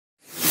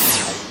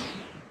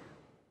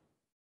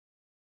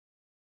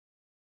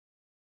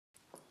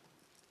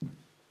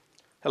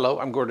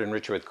Hello, I'm Gordon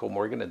Ritchie with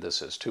Kollmorgen, and this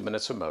is 2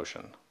 Minutes of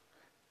Motion.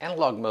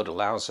 Analog mode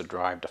allows the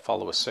drive to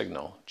follow a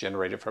signal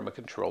generated from a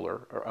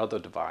controller or other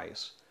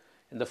device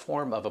in the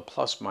form of a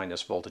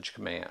plus-minus voltage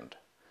command.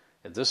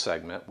 In this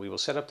segment, we will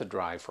set up the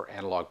drive for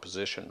analog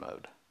position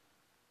mode.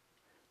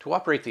 To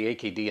operate the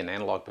AKD in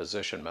analog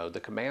position mode,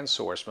 the command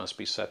source must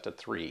be set to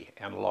 3,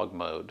 analog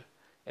mode,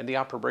 and the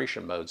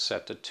operation mode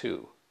set to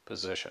 2,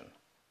 position.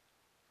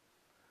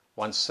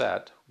 Once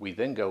set, we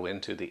then go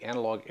into the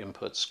analog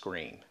input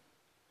screen.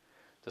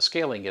 The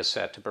scaling is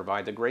set to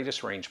provide the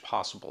greatest range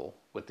possible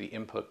with the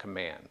input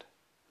command.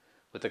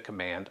 With the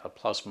command of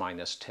plus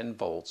minus 10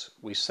 volts,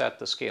 we set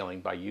the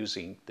scaling by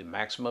using the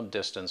maximum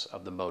distance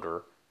of the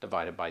motor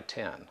divided by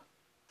 10.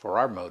 For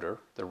our motor,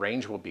 the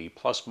range will be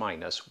plus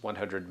minus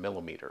 100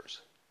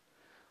 millimeters.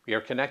 We are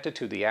connected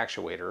to the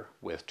actuator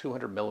with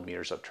 200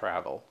 millimeters of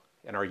travel,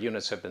 and our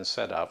units have been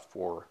set up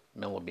for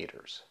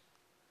millimeters.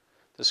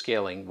 The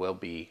scaling will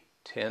be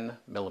 10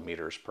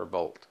 millimeters per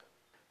volt.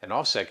 An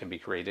offset can be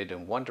created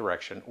in one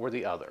direction or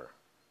the other.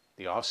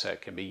 The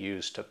offset can be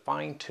used to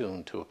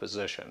fine-tune to a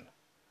position.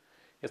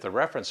 If the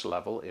reference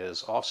level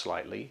is off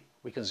slightly,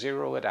 we can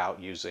zero it out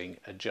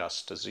using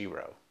Adjust to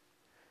Zero.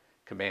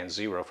 Command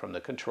 0 from the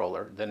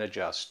controller, then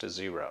adjust to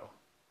 0.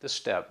 This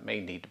step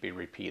may need to be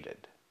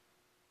repeated.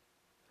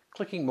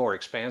 Clicking more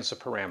expands the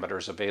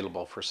parameters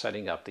available for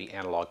setting up the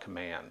analog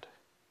command.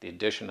 The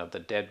addition of the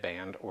dead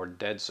band or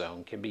dead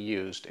zone can be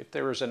used if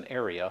there is an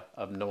area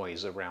of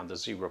noise around the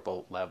 0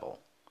 volt level.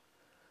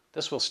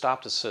 This will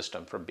stop the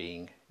system from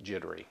being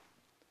jittery.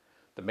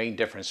 The main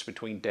difference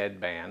between dead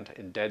band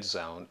and dead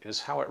zone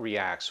is how it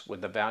reacts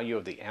when the value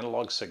of the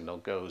analog signal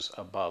goes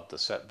above the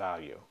set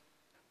value.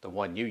 The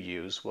one you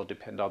use will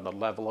depend on the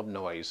level of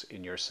noise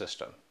in your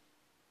system.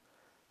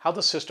 How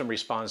the system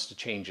responds to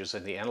changes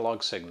in the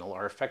analog signal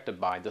are affected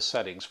by the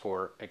settings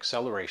for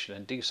acceleration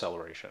and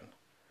deceleration.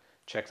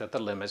 Check that the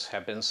limits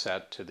have been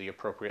set to the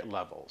appropriate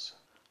levels.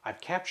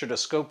 I've captured a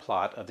scope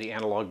plot of the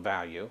analog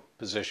value,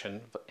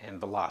 position, and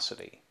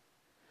velocity.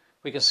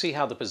 We can see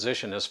how the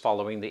position is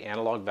following the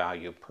analog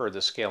value per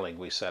the scaling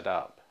we set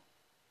up.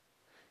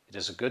 It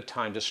is a good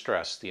time to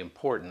stress the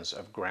importance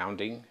of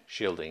grounding,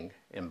 shielding,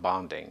 and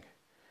bonding,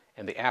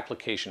 and the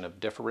application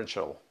of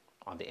differential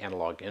on the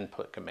analog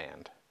input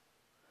command.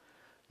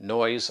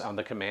 Noise on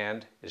the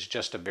command is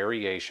just a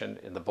variation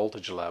in the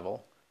voltage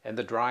level, and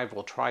the drive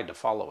will try to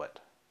follow it.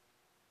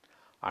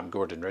 I'm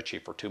Gordon Ritchie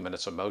for 2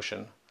 Minutes of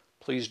Motion.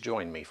 Please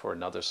join me for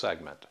another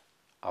segment.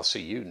 I'll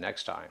see you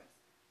next time.